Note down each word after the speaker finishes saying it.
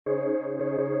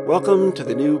Welcome to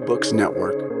the New Books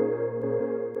Network.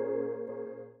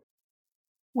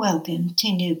 Welcome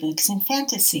to New Books in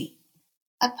Fantasy,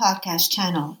 a podcast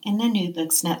channel in the New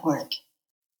Books Network.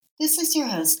 This is your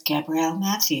host, Gabrielle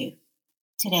Matthew.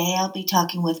 Today I'll be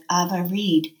talking with Ava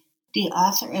Reid, the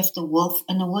author of The Wolf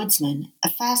and the Woodsman, a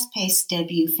fast-paced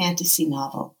debut fantasy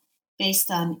novel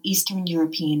based on Eastern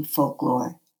European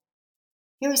folklore.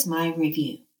 Here's my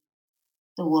review.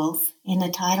 The wolf, in the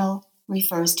title,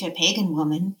 refers to a pagan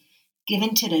woman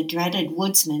given to the dreaded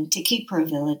woodsman to keep her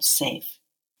village safe.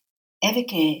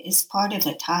 Evike is part of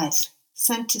a tithe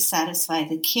sent to satisfy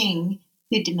the king,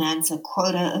 who demands a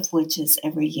quota of witches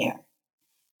every year.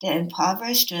 The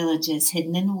impoverished villages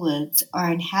hidden in the woods are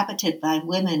inhabited by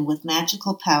women with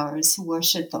magical powers who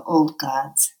worship the old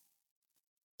gods.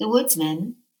 The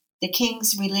woodsman, the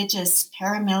king's religious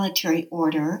paramilitary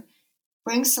order,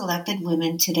 brings selected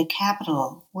women to the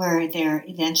capital, where their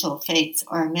eventual fates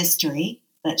are a mystery,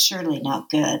 but surely not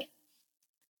good.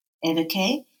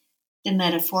 Evike, the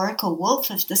metaphorical wolf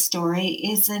of the story,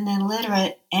 is an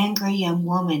illiterate, angry young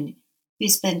woman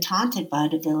who's been taunted by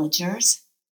the villagers.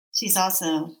 She's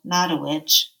also not a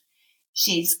witch.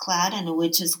 She's clad in a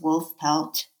witch's wolf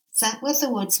pelt, sent with the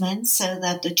woodsman so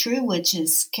that the true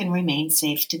witches can remain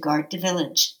safe to guard the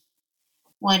village.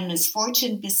 When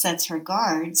misfortune besets her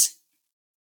guards,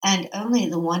 and only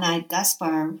the one-eyed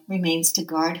Gaspar remains to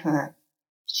guard her,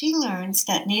 she learns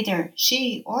that neither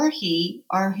she or he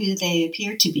are who they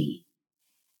appear to be.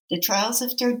 The trials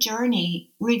of their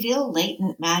journey reveal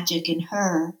latent magic in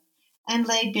her and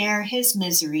lay bare his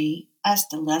misery as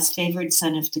the less favored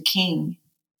son of the king.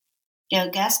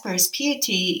 Though Gaspar's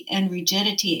piety and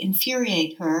rigidity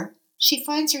infuriate her, she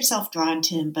finds herself drawn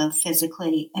to him both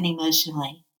physically and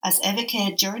emotionally. As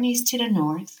Evike journeys to the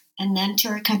north and then to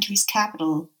her country's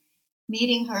capital,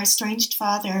 meeting her estranged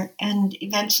father and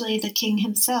eventually the king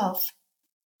himself,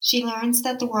 she learns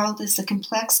that the world is a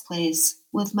complex place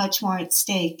with much more at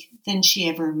stake than she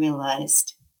ever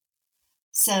realized.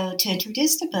 So to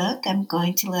introduce the book, I'm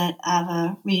going to let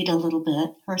Ava read a little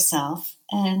bit herself,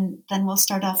 and then we'll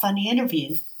start off on the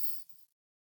interview.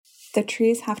 The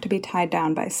trees have to be tied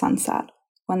down by sunset.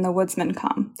 When the woodsmen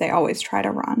come, they always try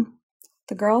to run.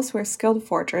 The girls who are skilled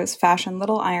forgers fashion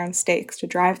little iron stakes to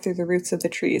drive through the roots of the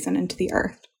trees and into the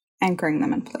earth, anchoring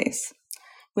them in place.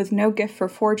 With no gift for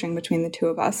forging between the two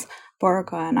of us,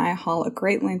 Borica and I haul a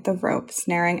great length of rope,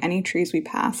 snaring any trees we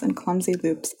pass in clumsy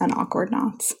loops and awkward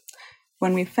knots.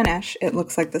 When we finish, it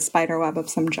looks like the spiderweb of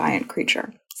some giant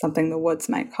creature, something the woods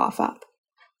might cough up.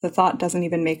 The thought doesn't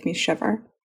even make me shiver.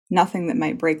 Nothing that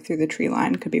might break through the tree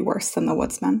line could be worse than the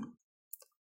woodsman.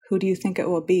 Who do you think it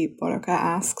will be? Borica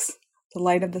asks. The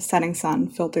light of the setting sun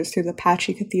filters through the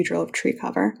patchy cathedral of tree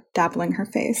cover, dappling her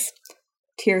face.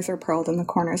 Tears are pearled in the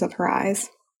corners of her eyes.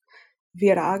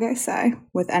 Virag, I say,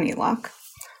 with any luck.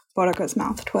 Borica's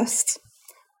mouth twists.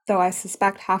 Though I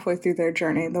suspect halfway through their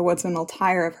journey, the woodsman will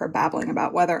tire of her babbling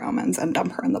about weather omens and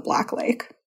dump her in the Black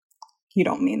Lake. You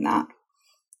don't mean that.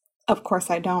 Of course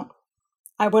I don't.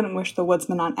 I wouldn't wish the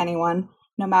woodsman on anyone,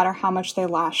 no matter how much they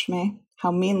lashed me,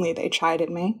 how meanly they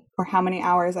chided me, or how many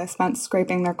hours I spent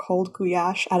scraping their cold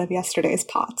gouache out of yesterday's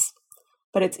pots.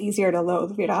 But it's easier to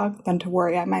loathe Virag than to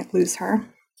worry I might lose her.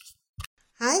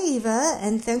 Hi, Eva,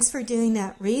 and thanks for doing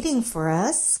that reading for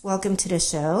us. Welcome to the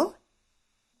show.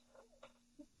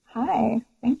 Hi,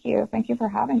 thank you. Thank you for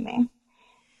having me.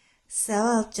 So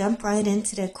I'll jump right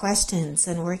into the questions,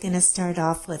 and we're going to start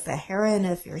off with the heroine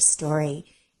of your story,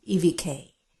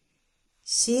 Evike.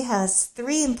 She has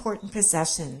 3 important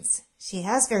possessions. She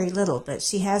has very little, but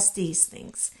she has these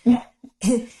things.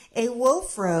 A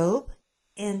wolf robe,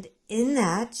 and in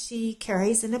that she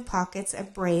carries in the pockets a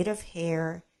braid of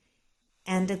hair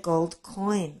and a gold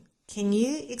coin. Can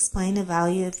you explain the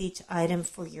value of each item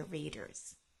for your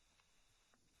readers?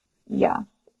 Yeah.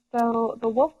 So the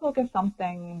wolf cloak is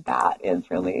something that is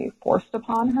really forced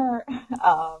upon her.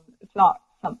 It's not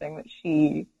something that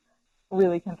she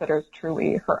really considers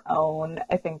truly her own.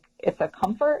 I think it's a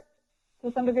comfort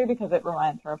to some degree because it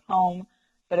reminds her of home,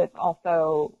 but it's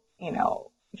also,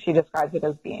 she describes it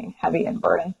as being heavy and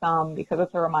burdensome because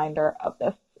it's a reminder of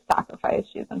this sacrifice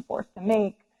she's been forced to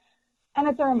make. And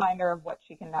it's a reminder of what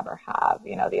she can never have,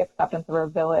 the acceptance of her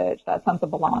village, that sense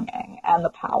of belonging, and the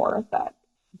power that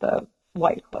the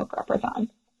white cloak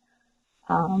represents.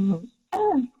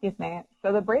 Excuse me.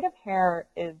 So the braid of hair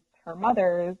is her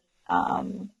mother's,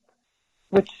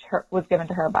 which was given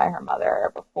to her by her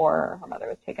mother before her mother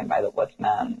was taken by the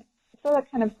woodsman. So that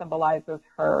kind of symbolizes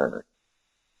her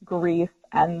grief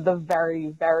and the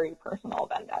very, very personal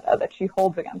vendetta that she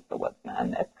holds against the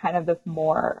woodsman. It's kind of this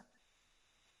more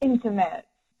intimate,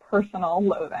 personal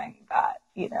loathing that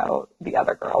the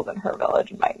other girls in her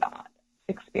village might not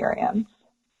experience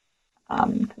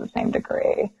to the same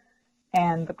degree.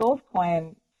 And the gold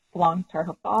coin belongs to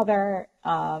her father,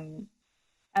 and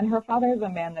her father is a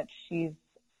man that she's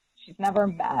never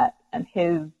met, and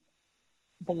his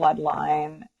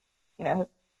bloodline,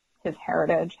 his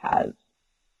heritage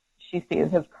she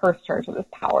sees has cursed her to this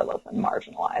powerless and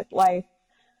marginalized life.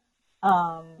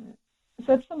 So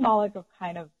it's symbolic of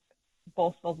kind of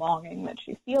both the longing that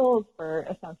she feels for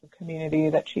a sense of community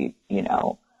that she,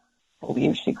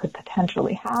 believes she could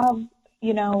potentially have,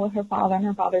 with her father and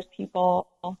her father's people,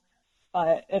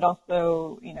 but it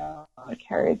also, it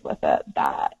carries with it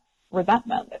that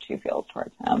resentment that she feels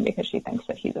towards him because she thinks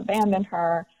that he's abandoned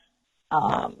her.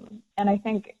 And I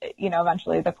think,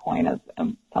 eventually the coin is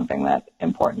something that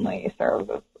importantly serves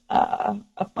as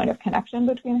a point of connection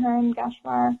between her and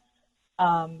Gashvar,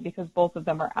 because both of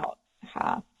them are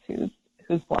outcasts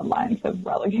whose bloodlines have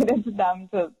relegated them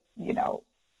to,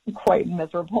 quite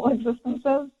miserable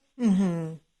existences.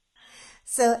 Mm-hmm.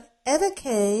 So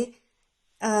Evike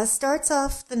starts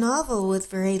off the novel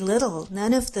with very little.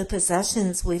 None of the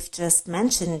possessions we've just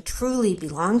mentioned truly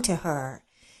belong to her.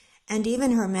 And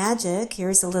even her magic,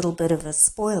 here's a little bit of a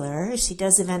spoiler, she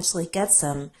does eventually get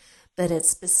some, but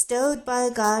it's bestowed by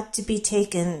a god to be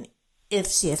taken if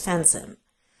she offends him.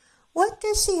 What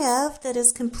does she have that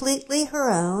is completely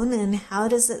her own, and how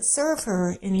does it serve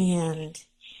her in the end?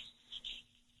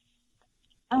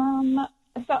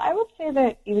 So I would say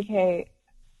that Evike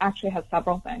actually has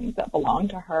several things that belong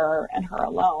to her and her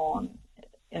alone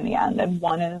in the end. And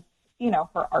one is,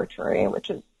 her archery, which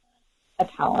is a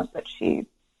talent that she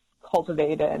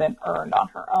cultivated and earned on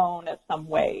her own as some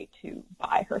way to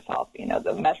buy herself,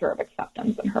 the measure of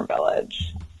acceptance in her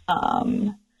village.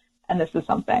 And this is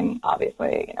something,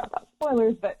 obviously, without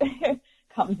spoilers, but it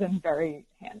comes in very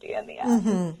handy in the end.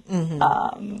 Mm-hmm,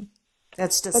 mm-hmm.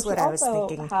 That's just what I was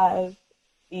thinking.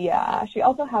 She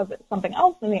also has something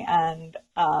else in the end,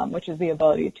 which is the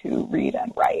ability to read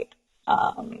and write,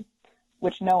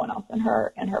 which no one else in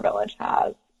her village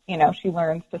has. She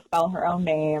learns to spell her own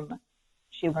name.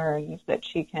 She learns that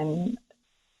she can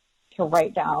to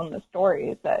write down the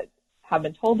stories that have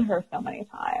been told to her so many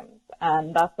times,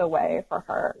 and that's a way for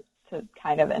her to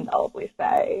kind of indelibly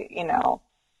say,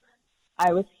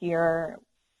 I was here,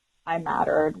 I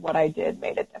mattered, what I did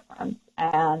made a difference,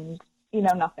 and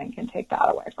nothing can take that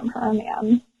away from her in the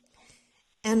end.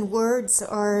 And words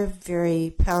are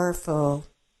very powerful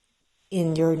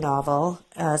in your novel,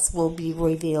 as will be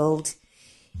revealed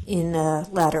in the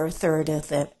latter third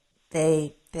of it.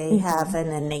 They have an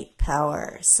innate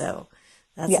power. So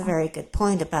that's a very good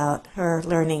point about her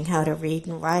learning how to read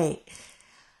and write.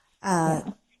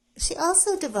 She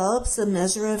also develops a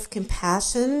measure of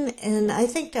compassion, and I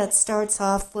think that starts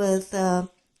off with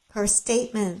her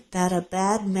statement that a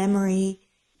bad memory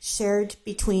shared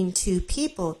between two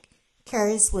people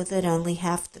carries with it only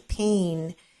half the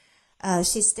pain.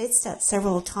 She states that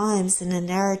several times in the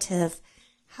narrative.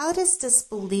 How does this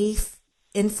belief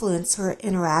influence her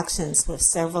interactions with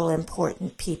several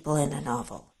important people in the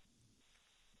novel?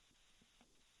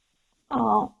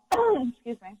 Oh,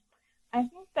 excuse me. I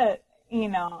think that,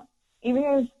 Evie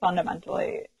is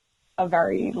fundamentally a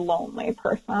very lonely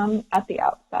person at the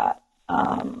outset.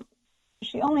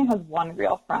 She only has one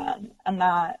real friend, and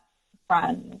that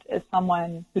friend is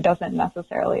someone who doesn't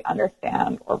necessarily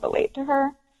understand or relate to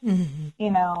her,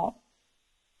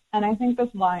 and I think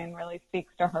this line really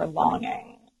speaks to her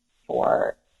longing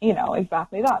for,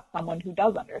 exactly that, someone who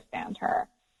does understand her.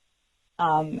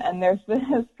 And there's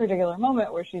this particular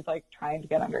moment where she's like trying to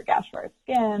get under Gashvar's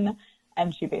skin,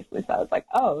 and she basically says like,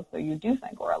 oh, so you do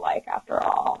think we're alike after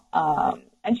all.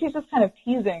 And she's just kind of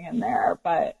teasing in there,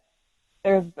 but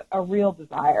there's a real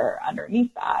desire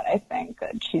underneath that. I think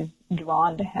that she's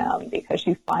drawn to him because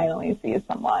she finally sees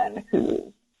someone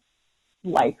who's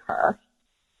like her,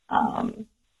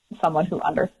 someone who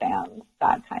understands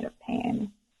that kind of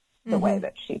pain the way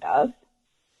that she does.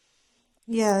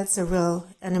 Yeah, it's a real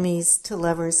enemies to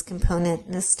lovers component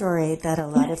in the story that a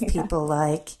lot of people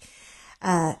like.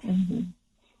 Evike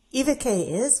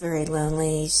is very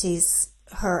lonely.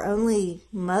 Her only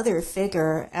mother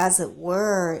figure, as it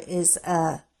were, is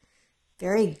a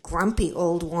very grumpy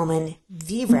old woman,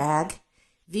 Virag.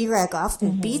 Virag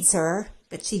often beats her,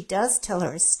 but she does tell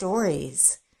her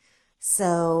stories.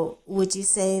 So would you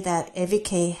say that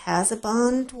Evike has a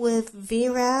bond with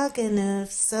Virag? And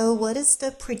if so, what is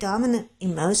the predominant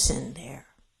emotion there?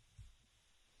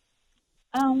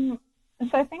 So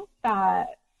I think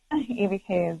that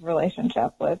Evike's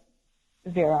relationship with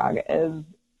Virag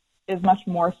is much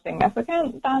more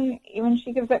significant than even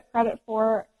she gives it credit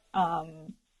for.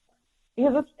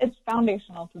 because it's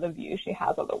foundational to the view she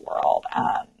has of the world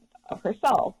and of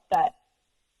herself, that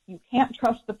you can't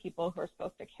trust the people who are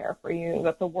supposed to care for you,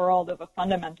 that the world is a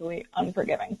fundamentally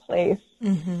unforgiving place,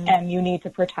 and you need to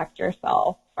protect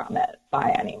yourself from it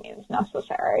by any means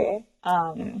necessary.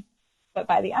 But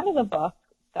by the end of the book,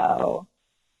 though,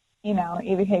 you know,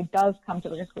 Evie does come to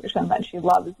the conclusion that she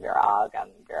loves Virag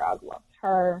and Virag loves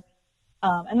her.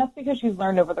 And that's because she's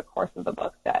learned over the course of the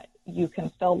book that you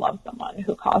can still love someone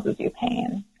who causes you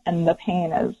pain. And the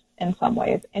pain is, in some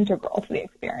ways, integral to the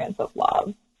experience of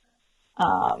love.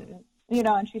 You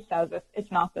know, and she says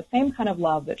it's not the same kind of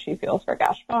love that she feels for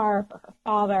Gaspar, for her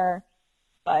father,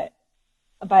 but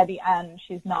by the end,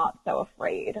 she's not so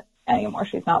afraid anymore.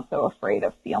 She's not so afraid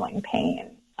of feeling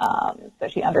pain. So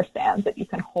she understands that you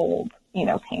can hold, you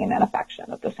know, pain and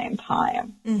affection at the same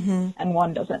time, and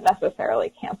one doesn't necessarily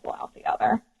cancel out the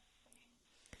other.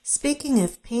 Speaking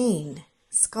of pain,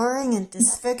 scarring and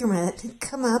disfigurement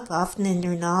come up often in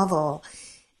your novel.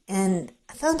 And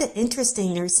I found it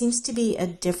interesting. There seems to be a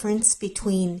difference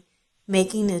between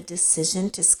making a decision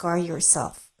to scar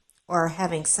yourself or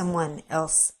having someone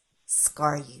else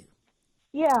scar you.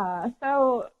 Yeah,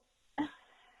 so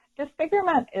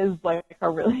disfigurement is like a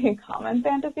really common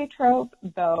fantasy trope,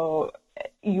 though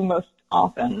you most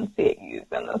often see it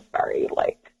used in this very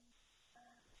like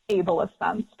ableist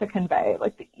sense to convey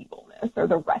like the evilness or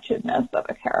the wretchedness of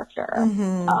a character.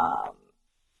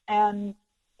 And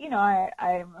you know,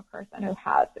 I'm a person who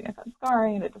has significant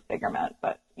scarring and disfigurement,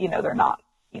 but, you know, they're not,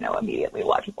 you know, immediately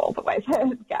legible the way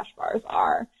that Gaspar's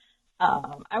are.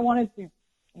 I wanted to,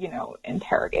 you know,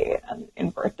 interrogate and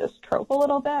invert this trope a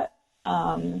little bit.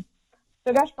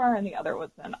 So Gaspar and the other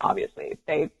woodsmen, obviously,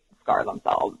 they scar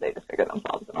themselves, they disfigure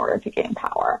themselves in order to gain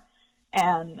power.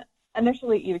 And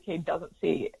initially, Evie doesn't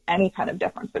see any kind of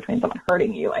difference between someone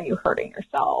hurting you and you hurting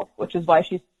yourself, which is why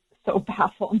she's so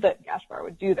baffled that Gaspar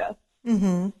would do this.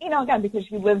 You know, again, because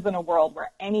she lives in a world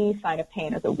where any sign of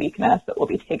pain is a weakness that will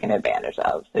be taken advantage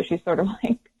of. So she's sort of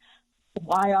like,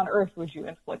 why on earth would you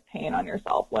inflict pain on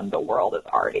yourself when the world is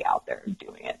already out there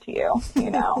doing it to you,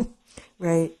 you know?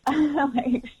 Right.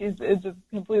 Like, it just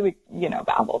completely, you know,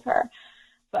 baffles her.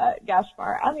 But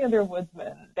Gaspar and the other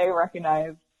woodsmen, they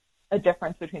recognize a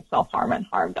difference between self-harm and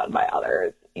harm done by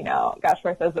others. You know,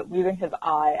 Gaspar says that losing his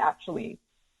eye actually,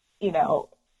 you know,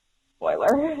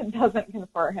 spoiler, doesn't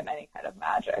confer him any kind of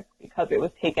magic because it was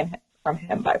taken from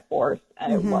him by force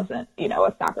and it wasn't, you know,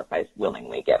 a sacrifice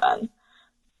willingly given.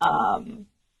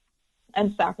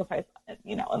 And sacrifice,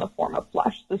 you know, in the form of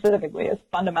flesh specifically is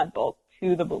fundamental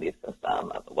to the belief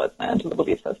system of the woodsman, to the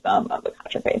belief system of the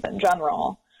Kutcher faith in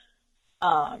general.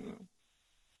 But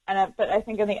I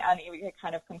think in the end, Evie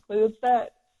kind of concludes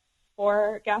that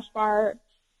for Gaspar,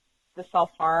 the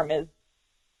self-harm is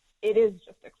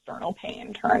just external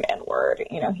pain turned inward.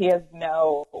 You know, he has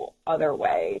no other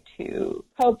way to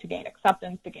cope, to gain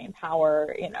acceptance, to gain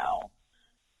power, you know,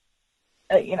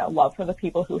 love for the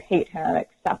people who hate him,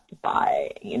 except by,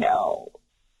 you know,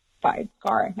 by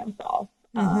scarring himself.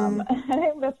 I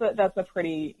think that's a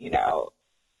pretty, you know,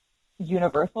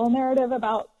 universal narrative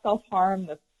about self-harm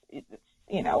that's,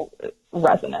 you know,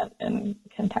 resonant in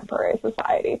contemporary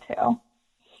society too.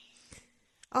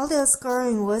 Although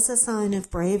scarring was a sign of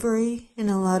bravery in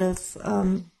a lot of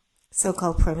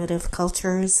so-called primitive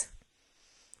cultures,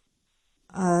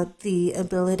 the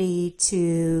ability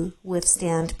to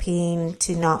withstand pain,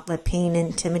 to not let pain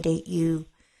intimidate you,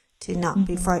 to not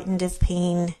be frightened of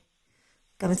pain.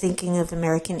 I'm thinking of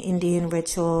American Indian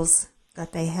rituals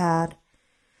that they had.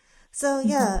 So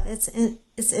yeah, it's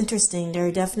interesting.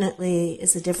 There definitely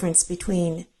is a difference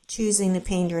between choosing to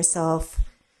pain yourself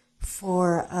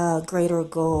for a greater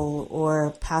goal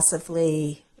or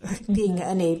passively being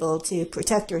unable to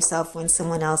protect yourself when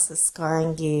someone else is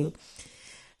scarring you.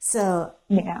 So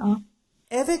yeah,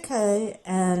 Evika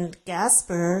and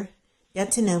Gaspar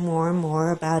get to know more and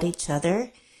more about each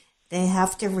other. They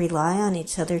have to rely on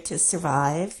each other to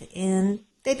survive, and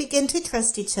they begin to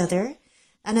trust each other,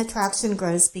 and attraction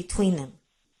grows between them.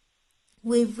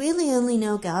 We really only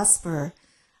know Gaspar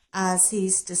as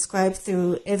he's described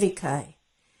through Evika.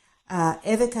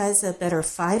 Evika is a better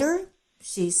fighter.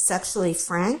 She's sexually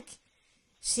frank.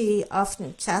 She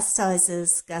often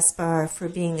chastises Gaspar for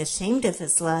being ashamed of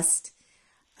his lust.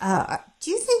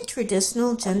 Do you think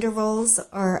traditional gender roles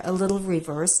are a little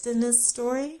reversed in this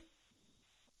story?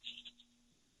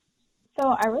 So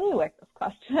I really like this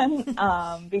question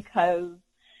because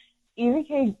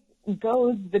Evie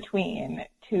goes between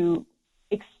two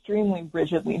extremely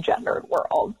rigidly gendered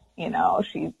worlds. You know,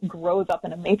 she grows up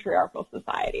in a matriarchal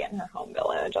society in her home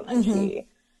village, and then she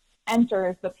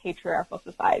enters the patriarchal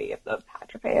society of the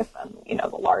Patrifaith and,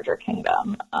 the larger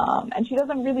kingdom. And she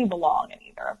doesn't really belong in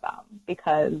either of them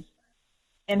because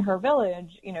in her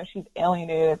village, she's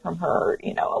alienated from her,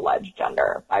 alleged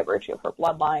gender by virtue of her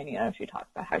bloodline. She talks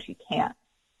about how she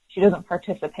doesn't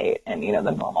participate in,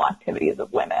 the normal activities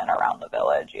of women around the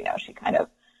village. She kind of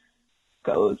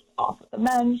goes off with the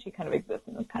men. She kind of exists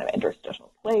in this kind of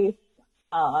interstitial place.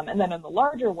 And then in the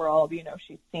larger world,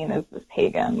 she's seen as this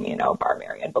pagan,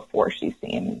 barbarian before she's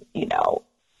seen,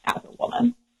 as a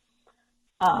woman.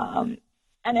 And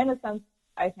in a sense,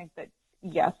 I think that,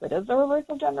 yes, it is a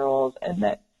reversal of gender roles and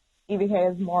that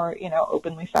EVK is more,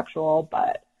 openly sexual,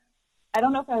 but I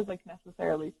don't know if I was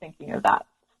necessarily thinking of that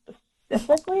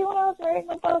specifically when I was writing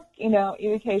the book.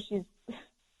 EVK,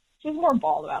 she's more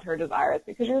bald about her desires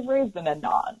because she was raised in a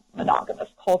non-monogamous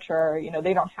culture.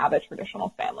 They don't have a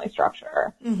traditional family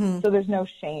structure. Mm-hmm. So there's no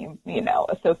shame,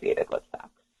 associated with sex.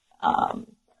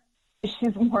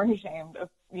 She's more ashamed of,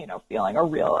 feeling a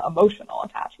real emotional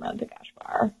attachment to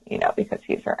Gashbar, because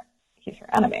he's her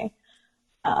enemy.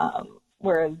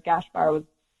 Whereas Gashbar was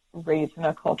raised in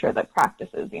a culture that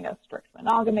practices, strict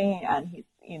monogamy, and he's,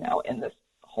 in this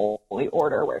holy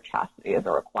order where chastity is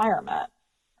a requirement.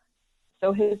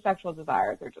 So his sexual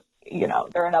desires are just,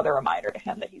 they're another reminder to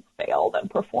him that he's failed in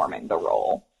performing the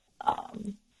role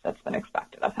that's been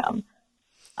expected of him.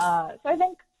 So I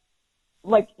think,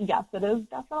 yes, it is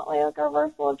definitely a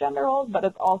reversal of gender roles, but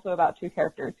it's also about two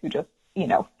characters who just,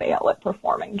 fail at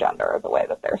performing gender the way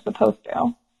that they're supposed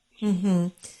to. Mm-hmm.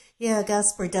 Yeah,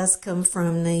 Gaspar does come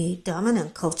from the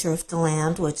dominant culture of the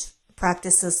land, which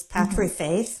practices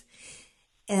Patrifaith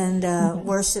and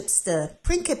worships the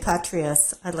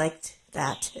Principatrius. I liked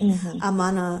that, a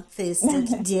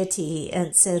monotheistic deity.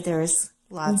 And so there's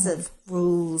lots of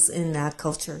rules in that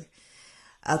culture.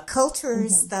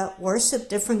 Cultures that worship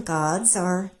different gods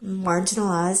are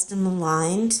marginalized and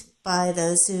maligned by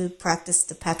those who practice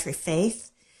the Patrifaith.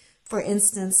 For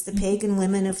instance, the pagan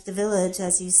women of the village,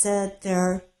 as you said,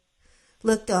 they're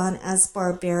looked on as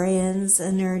barbarians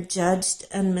and they're judged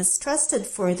and mistrusted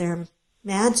for their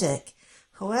magic.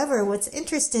 However, what's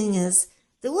interesting is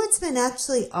the woodsmen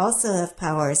actually also have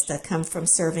powers that come from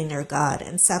serving their god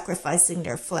and sacrificing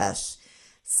their flesh.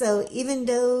 So even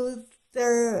though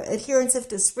they're adherents of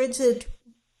this rigid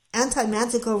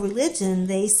anti-magical religion,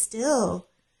 they still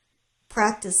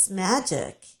practice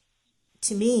magic,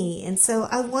 to me. And so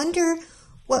I wonder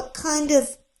what kind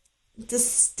of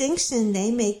distinction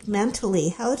they make mentally.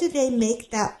 How do they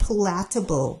make that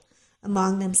palatable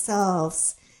among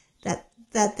themselves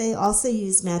that they also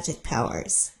use magic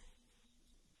powers?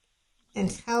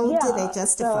 And how do they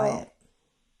justify it?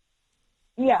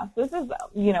 Yeah, this is,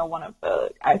 one of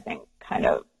the, I think, kind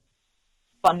of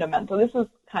fundamental. This is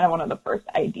kind of one of the first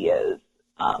ideas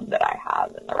that I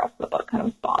have, and the rest of the book kind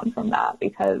of spawned from that,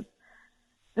 because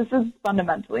this is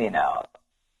fundamentally,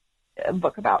 a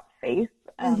book about faith,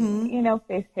 and,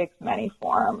 faith takes many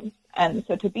forms. And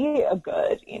so to be a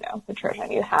good,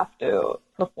 patrician, you have to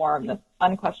perform this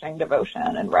unquestioning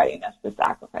devotion and readiness to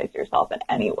sacrifice yourself in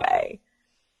any way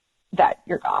that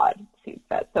your God sees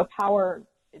fit. So power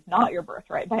is not your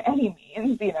birthright by any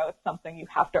means. It's something you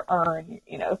have to earn,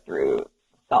 through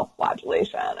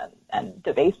self-flagellation and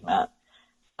debasement.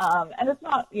 And it's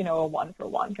not, a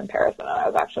one-for-one comparison. And I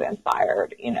was actually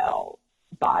inspired,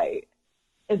 by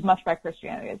as much by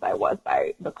Christianity as I was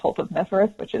by the cult of Mithras,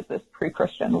 which is this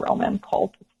pre-Christian Roman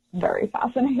cult. It's very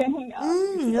fascinating.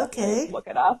 Okay. Look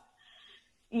it up.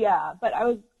 Yeah, but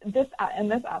in this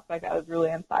aspect, I was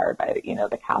really inspired by,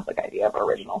 the Catholic idea of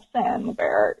original sin,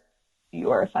 where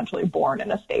you are essentially born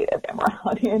in a state of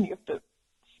immorality and you have to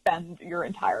spend your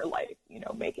entire life,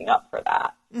 making up for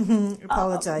that.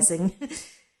 Apologizing.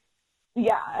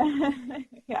 Yeah.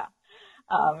 Yeah.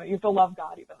 You have to love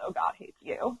God even though God hates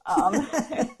you.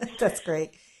 That's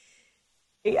great.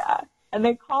 Yeah. And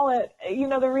they call it,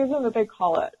 the reason that they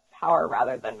call it power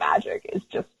rather than magic is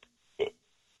just,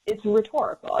 it's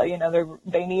rhetorical.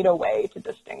 They need a way to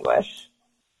distinguish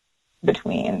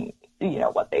between,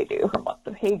 what they do from what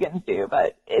the pagans do,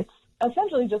 but it's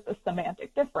essentially just a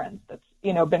semantic difference that's,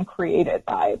 been created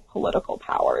by political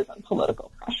powers and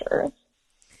political pressures.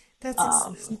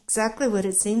 That's exactly what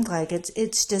it seemed like.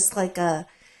 It's just like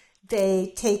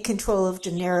they take control of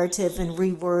the narrative and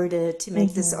reword it to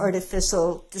make this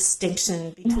artificial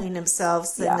distinction between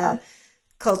themselves and the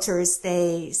cultures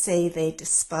they say they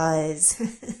despise.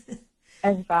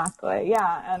 Exactly.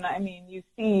 Yeah. And I mean, you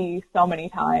see so many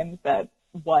times that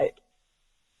what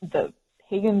the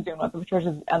pagans do and what the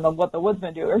churches and what the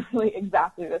woodsmen do are really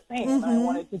exactly the same. And I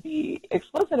wanted to be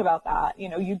explicit about that.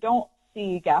 You don't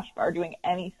see Gashbar doing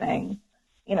anything.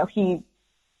 He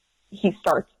he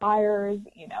starts fires,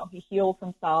 he heals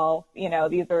himself,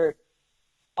 these are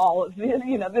all of this,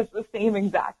 this is the same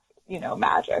exact,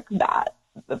 magic that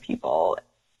the people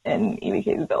in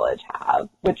EVK's village have,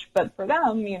 but for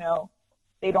them,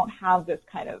 they don't have this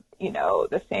kind of,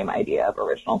 the same idea of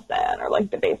original sin or like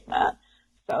debasement.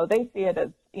 So they see it as,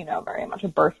 very much a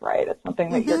birthright. It's something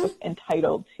that you're just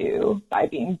entitled to by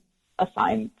being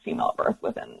assigned female birth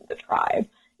within the tribe.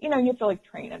 You have to like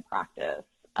train and practice,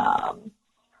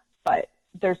 but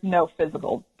there's no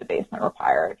physical debasement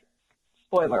required.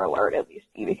 Spoiler alert, at least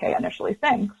EVK initially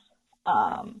thinks.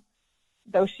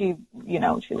 Though she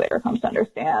later comes to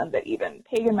understand that even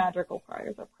pagan magic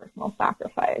requires a personal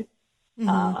sacrifice.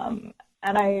 And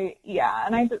I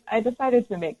decided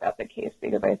to make that the case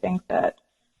because I think that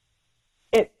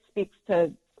it speaks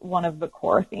to one of the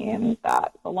core themes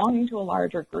that belonging to a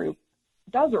larger group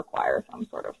does require some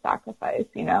sort of sacrifice.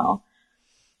 EVK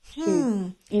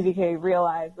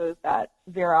realizes that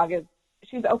Virag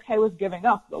she's okay with giving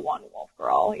up the one wolf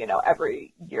girl,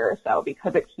 every year or so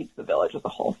because it keeps the village as a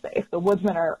whole safe. The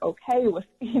woodsmen are okay with,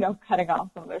 cutting off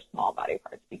some of their small body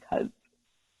parts because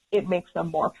it makes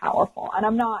them more powerful. And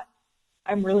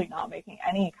I'm really not making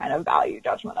any kind of value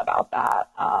judgment about that.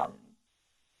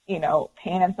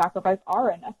 Pain and sacrifice are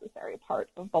a necessary part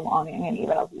of belonging and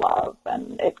even of love.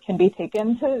 And it can be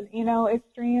taken to,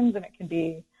 extremes, and it can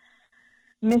be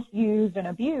misused and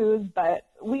abused, but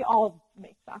we all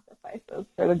make sacrifices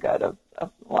for the good of the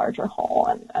larger whole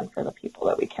and for the people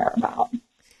that we care about.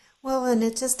 Well, and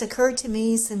it just occurred to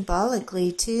me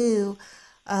symbolically, too,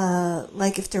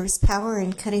 like if there was power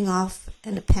in cutting off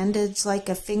an appendage like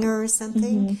a finger or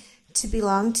something to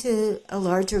belong to a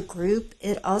larger group,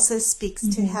 it also speaks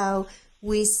to how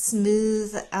we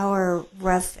smooth our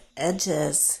rough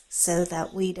edges so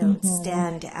that we don't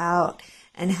stand out,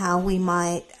 and how we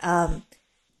might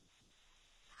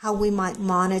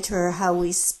monitor how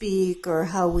we speak or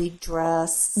how we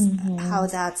dress, how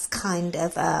that's kind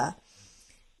of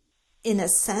in a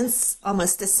sense,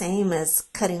 almost the same as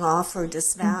cutting off or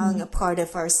disavowing a part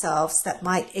of ourselves that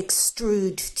might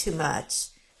extrude too much.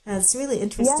 It's really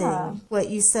interesting what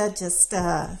you said, just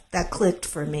that clicked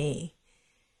for me.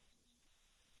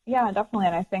 Yeah, definitely.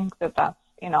 And I think that that's,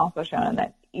 also shown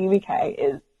that EVK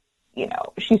is,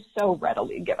 she's so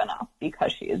readily given up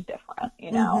because she is different,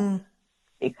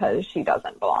 because she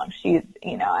doesn't belong. She's,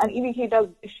 and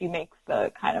EVK she makes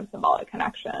the kind of symbolic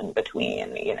connection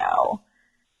between,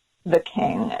 the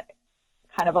king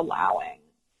kind of allowing,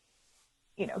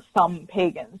 some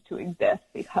pagans to exist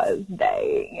because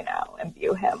they,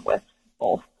 imbue him with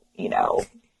both,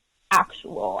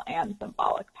 actual and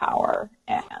symbolic power,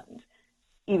 and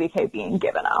EVK being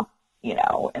given up, in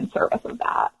service of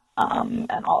that.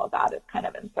 And all of that is kind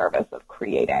of in service of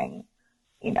creating,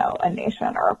 a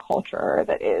nation or a culture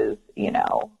that is,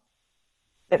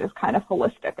 that is kind of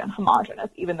holistic and homogenous,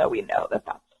 even though we know that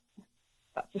that's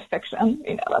just fiction,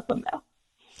 that's a myth.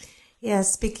 Yeah,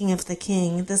 speaking of the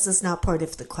king, this is not part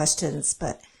of the questions,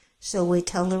 but shall we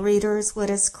tell the readers what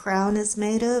his crown is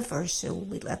made of, or shall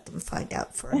we let them find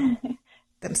out for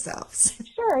themselves?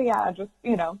 Sure, yeah, just,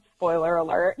 spoiler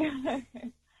alert.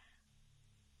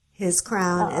 His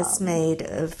crown is made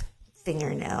of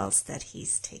fingernails that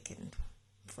he's taken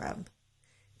from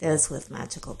those with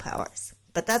magical powers.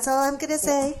 But that's all I'm going to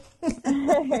say.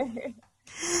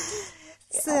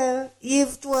 So,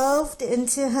 you've delved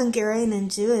into Hungarian and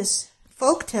Jewish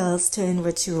folktales to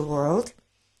enrich your world.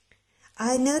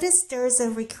 I noticed there's a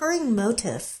recurring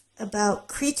motif about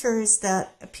creatures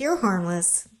that appear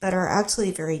harmless but are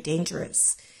actually very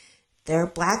dangerous. They're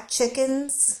black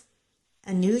chickens,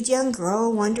 a nude young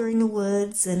girl wandering the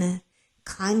woods, and a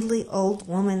kindly old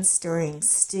woman stirring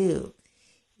stew.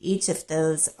 Each of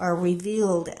those are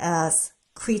revealed as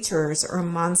creatures or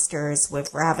monsters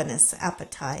with ravenous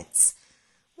appetites.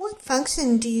 What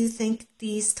function do you think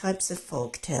these types of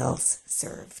folk tales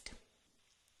served?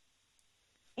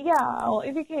 Yeah, well,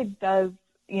 EVK does,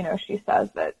 she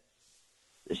says that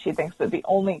she thinks that the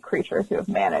only creatures who have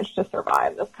managed to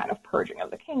survive this kind of purging of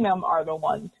the kingdom are the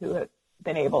ones who have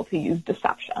been able to use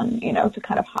deception, to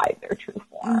kind of hide their true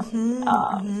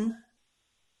form.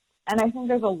 And I think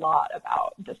there's a lot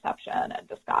about deception and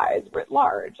disguise writ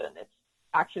large, and it's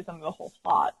actually something the whole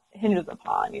plot hinges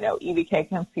upon. EVK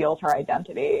conceals her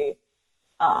identity,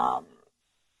 as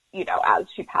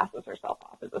she passes herself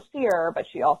off as a seer, but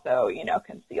she also,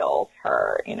 conceals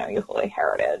her, usually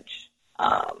heritage,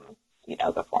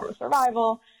 as a form of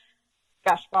survival.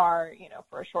 Gashvar,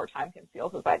 for a short time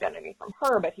conceals his identity from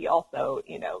her, but he also,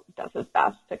 does his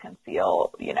best to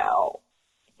conceal,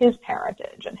 his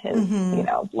parentage and his,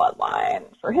 bloodline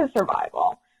for his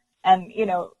survival. And,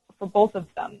 for both of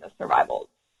them, the survival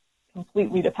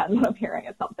completely depends on appearing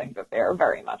as something that they're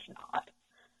very much not.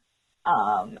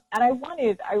 And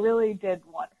I really did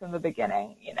want from the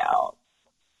beginning,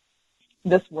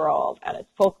 this world and its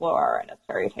folklore and its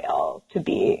fairy tales to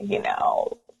be,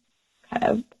 kind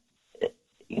of,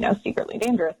 secretly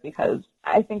dangerous, because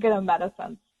I think in a meta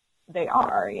sense they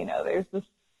are. There's this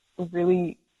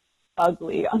really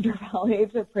ugly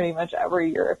underbelly to pretty much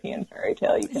every European fairy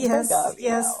tale you can think of.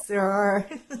 Yes, there are.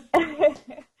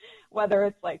 Whether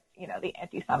it's like, the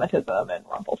anti-Semitism in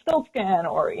Rumpelstiltskin,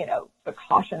 or, the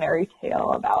cautionary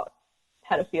tale about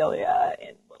pedophilia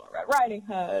in Little Red Riding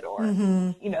Hood, or,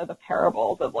 the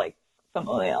parables of like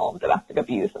familial domestic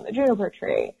abuse in the juniper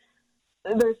tree.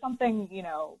 There's something,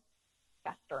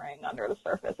 festering under the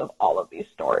surface of all of these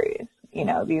stories.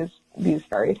 These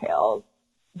fairy tales,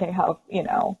 they have,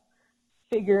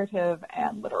 figurative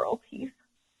and literal teeth.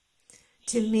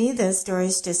 To me, those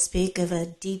stories just speak of a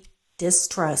deep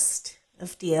distrust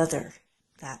of the other.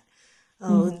 That,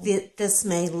 this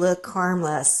may look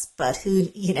harmless, but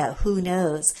who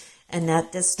knows? And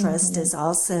that distrust is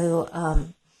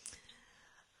also,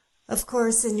 of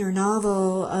course, in your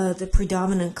novel, the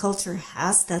predominant culture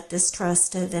has that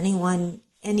distrust of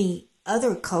any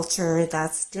other culture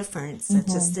that's different, such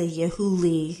as the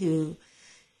Yahuli, who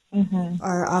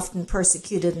are often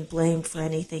persecuted and blamed for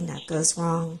anything that goes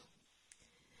wrong.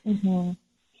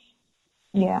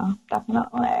 Yeah,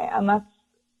 definitely. And that's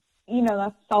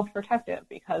self-protective,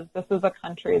 because this is a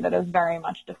country that is very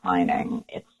much defining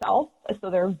itself. So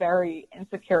they're very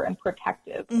insecure and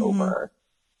protective over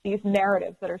these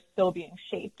narratives that are still being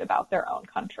shaped about their own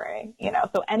country.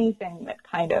 So anything that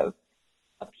kind of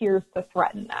appears to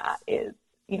threaten that is,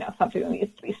 something that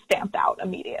needs to be stamped out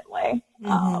immediately.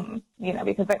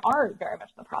 Because they are very much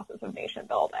in the process of nation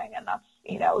building, and that's,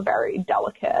 very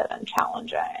delicate and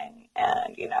challenging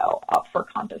and, up for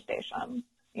contestation,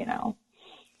 Yeah,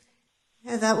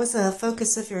 that was a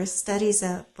focus of your studies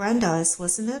at Brandeis,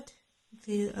 wasn't it?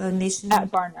 The nation...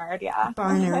 At Barnard, yeah.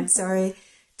 Barnard, sorry.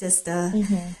 Just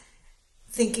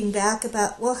thinking back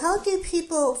about, well, how do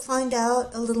people find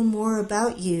out a little more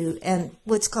about you and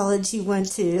which college you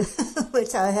went to,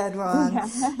 which I had wrong.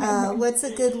 What's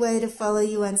a good way to follow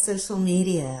you on social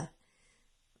media?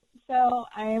 So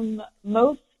I'm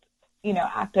most,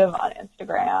 active on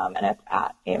Instagram, and it's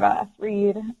at Ava S.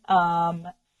 Reed.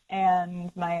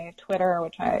 And my Twitter,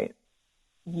 which I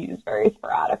use very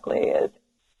sporadically, is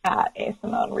at A.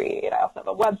 Simone Reed. I also have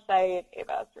a website,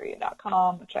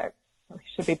 avasreed.com, which I really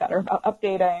should be better about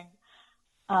updating.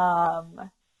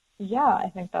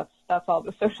 I think that's all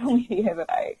the social media that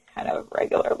I kind of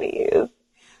regularly use.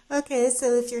 Okay,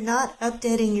 so if you're not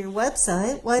updating your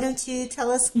website, why don't you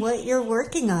tell us what you're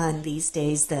working on these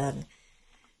days then?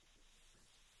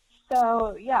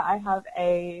 So, I have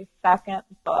a second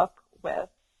book with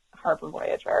Harper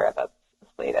Voyager that's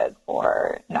slated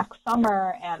for next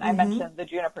summer, and I mentioned the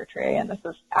juniper tree, and this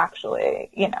is actually,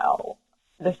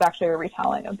 a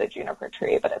retelling of the juniper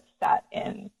tree, but it's set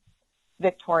in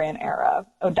Victorian era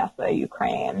Odessa,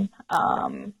 Ukraine,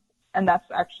 and that's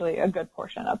actually a good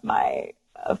portion of my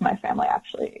family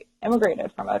actually immigrated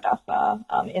from Odessa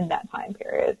in that time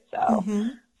period. So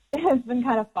it's been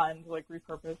kind of fun to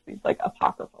repurpose these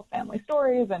apocryphal family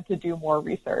stories and to do more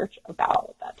research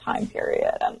about that time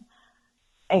period and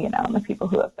the people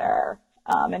who live there.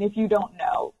 And if you don't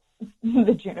know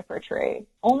the juniper tree,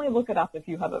 only look it up if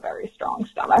you have a very strong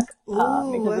stomach,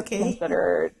 because it's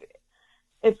considered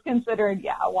it's considered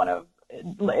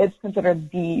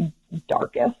the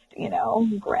darkest,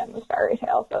 Grimm's fairy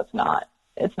tale. So it's not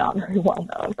very well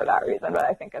known for that reason, but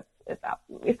I think it's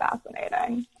absolutely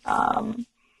fascinating.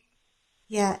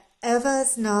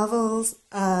 Eva's novels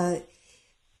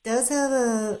does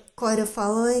have quite a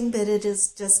following, but it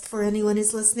is just for anyone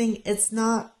who's listening. It's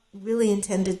not really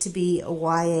intended to be a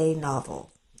YA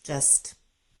novel. Just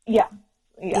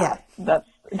that's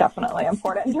definitely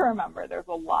important to remember. There's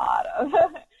a lot of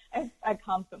I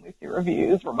constantly see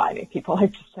reviews reminding people,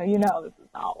 just so you know, this is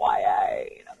not YA.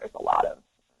 There's a lot of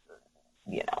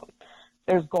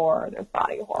there's gore, there's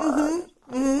body horror,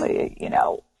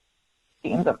 there's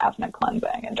themes of ethnic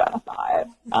cleansing and genocide.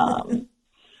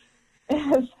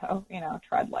 So,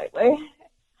 tread lightly.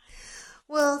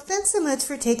 Well, thanks so much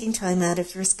for taking time out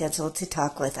of your schedule to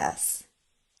talk with us.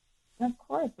 Of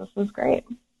course, this was great.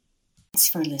 Thanks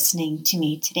for listening to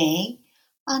me today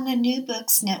on the New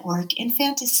Books Network in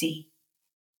Fantasy.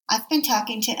 I've been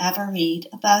talking to Ava Reed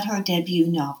about her debut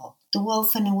novel, The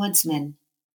Wolf and the Woodsman.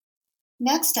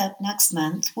 Next up next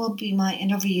month will be my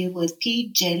interview with P.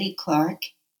 J. Clark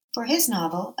for his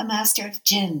novel, A Master of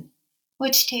Djinn,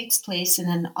 which takes place in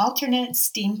an alternate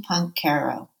steampunk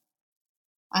Cairo.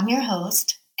 I'm your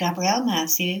host, Gabrielle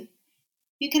Matthew,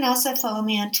 You can also follow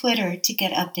me on Twitter to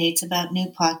get updates about new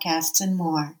podcasts and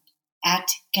more at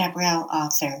Gabrielle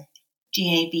Author,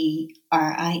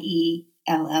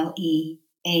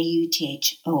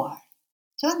 GabrielleAuthor.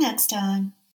 Till next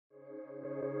time.